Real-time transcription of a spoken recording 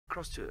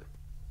across to her.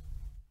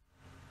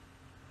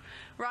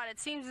 Right, it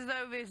seems as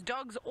though there's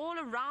dogs all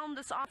around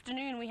this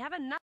afternoon. We have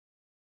another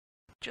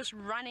just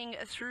running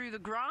through the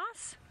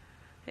grass.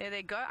 There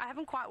they go. I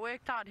haven't quite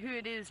worked out who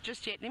it is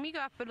just yet. Let me go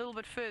up a little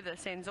bit further,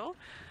 Senzo.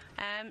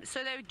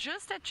 So they're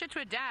just at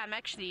Chitwa Dam,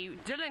 actually.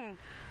 I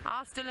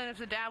asked Dylan if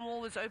the dam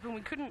wall was open.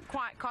 We couldn't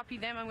quite copy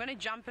them. I'm going to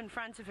jump in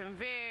front of him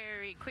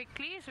very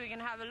quickly so we can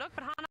have a look.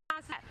 But how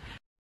nice is that?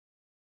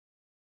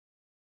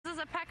 This is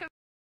a pack of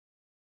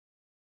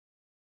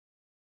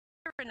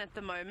at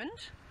the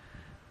moment.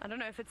 I don't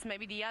know if it's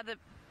maybe the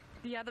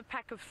other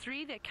pack of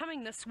 3. They're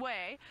coming this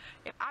way.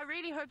 I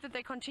really hope that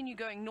they continue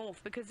going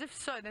north, because if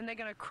so, then they're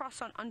going to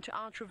cross onto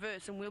our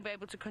traverse and we'll be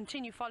able to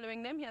continue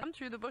following them here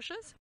through the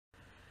bushes,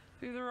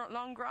 through the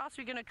long grass.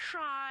 We're going to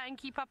try and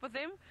keep up with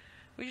them.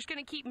 We're just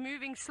going to keep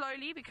moving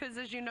slowly because,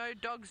 as you know,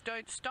 dogs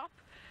don't stop.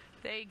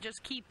 They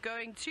just keep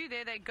going too.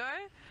 There they go.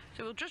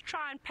 So we'll just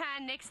try and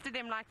pan next to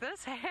them like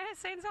this.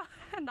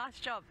 Senzo, nice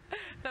job.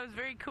 That was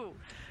very cool.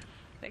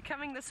 They're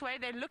coming this way.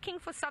 They're looking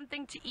for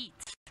something to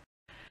eat.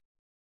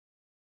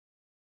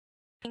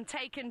 Being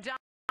taken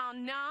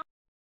down now.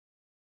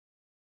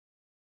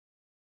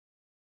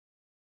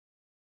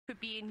 Could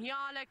be a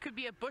nyala, could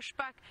be a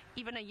bushbuck,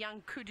 even a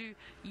young kudu,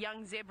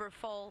 young zebra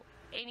foal.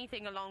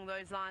 Anything along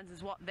those lines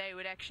is what they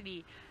would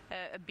actually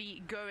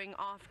be going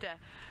after.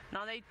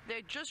 Now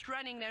they're just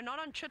running. They're not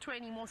on Chitwa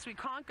anymore, so we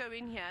can't go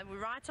in here. We're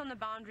right on the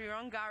boundary. We're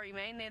on Gari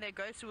Main. There they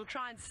go. So we'll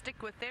try and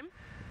stick with them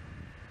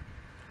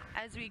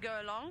as we go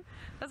along.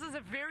 This is a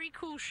very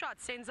cool shot,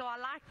 Senzo. I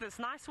like this.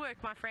 Nice work,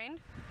 my friend.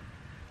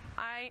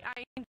 I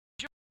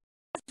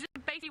enjoy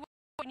basically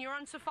when you're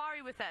on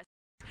safari with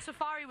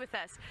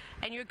us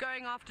and you're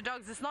going after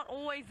dogs. It's not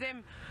always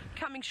them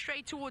coming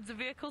straight towards the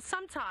vehicle.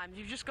 Sometimes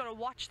you've just got to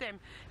watch them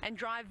and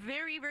drive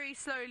very, very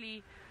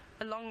slowly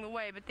along the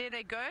way. But there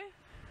they go.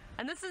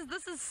 And this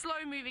is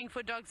slow moving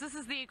for dogs. This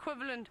is the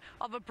equivalent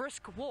of a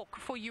brisk walk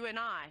for you and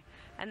I.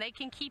 And they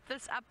can keep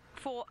this up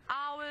for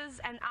hours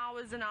and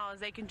hours and hours.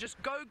 They can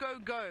just go, go,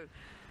 go.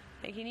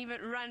 They can even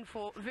run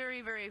for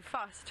very, very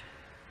fast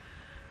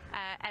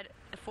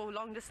for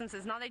long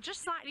distances. Now they're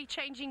just slightly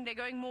changing. They're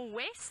going more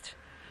west.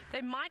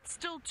 They might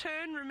still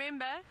turn.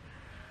 Remember,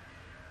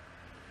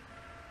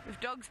 if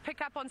dogs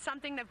pick up on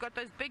something, they've got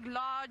those big,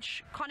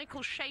 large,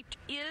 conical shaped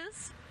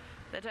ears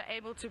that are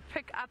able to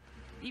pick up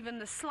even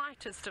the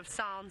slightest of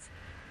sounds,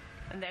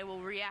 and they will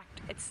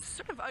react. It's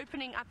sort of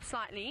opening up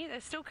slightly. They're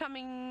still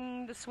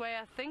coming this way,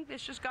 I think.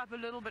 Let's just go up a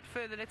little bit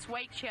further. Let's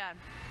wait here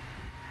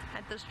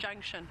at this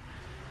junction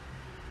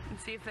and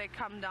see if they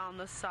come down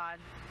this side.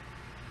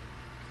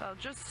 So I'll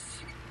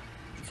just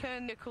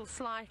turn nickel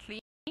slightly.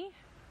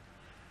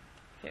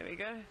 Here we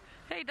go.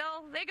 Hey,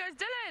 Dol. There goes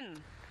Dylan,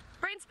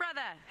 Brent's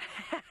brother.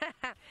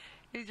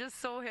 You just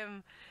saw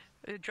him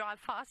drive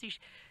past.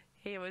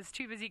 He was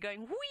too busy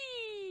going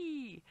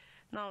whee.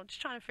 Now,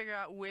 just trying to figure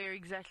out where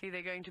exactly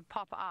they're going to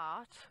pop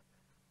out.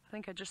 I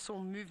think I just saw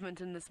movement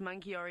in this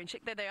monkey orange.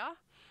 There they are.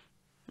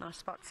 Nice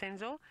spot,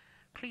 Senzo.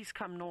 Please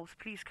come north.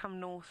 Please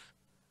come north.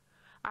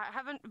 I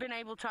haven't been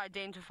able to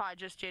identify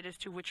just yet as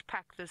to which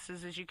pack this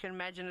is. As you can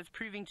imagine, it's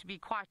proving to be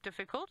quite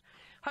difficult.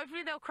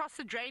 Hopefully they'll cross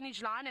the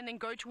drainage line and then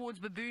go towards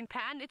Baboon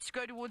Pan. Let's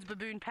go towards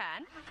Baboon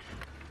Pan.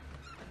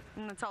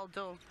 And that's all,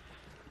 Dol.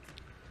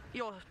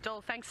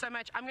 Dol, thanks so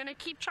much. I'm going to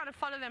keep trying to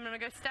follow them. I'm going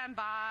to go stand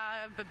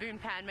by Baboon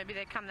Pan. Maybe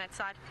they come that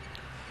side.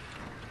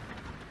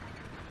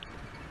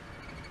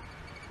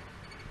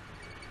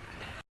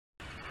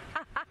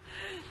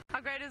 How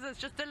great is this?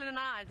 Just Dylan and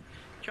I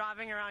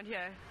driving around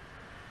here.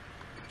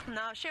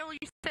 Now, Cheryl,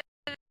 you said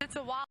it's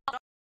a wild dog.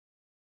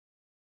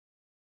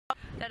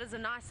 That is a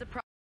nice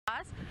surprise.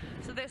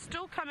 So they're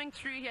still coming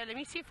through here. Let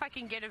me see if I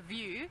can get a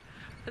view,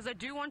 because I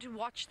do want to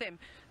watch them.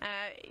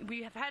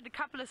 We have had a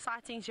couple of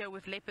sightings here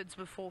with leopards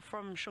before,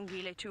 from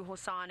Shongile to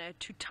Hosana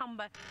to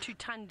Tamba to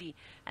Tundi,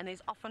 and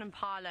there's often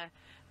impala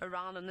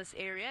around in this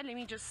area. Let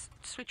me just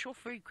switch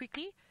off very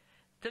quickly.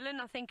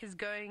 Dylan, I think, is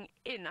going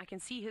in. I can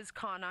see his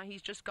car now.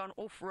 He's just gone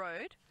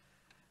off-road.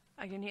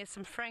 I can hear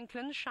some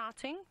Franklin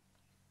shouting.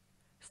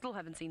 Still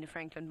haven't seen a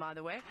Franklin, by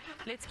the way.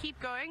 Let's keep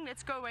going.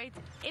 Let's go wait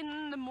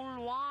in the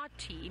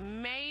Mulwati.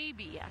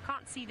 Maybe. I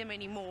can't see them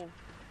anymore.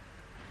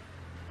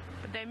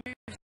 But they move.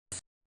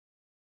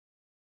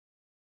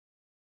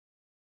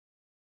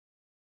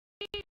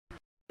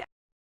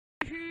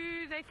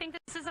 Who they think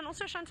this is. And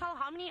also, Chantal,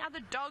 how many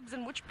other dogs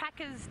and which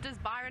packers does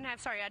Byron have?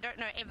 Sorry, I don't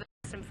know ever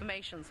this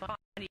information, so I can't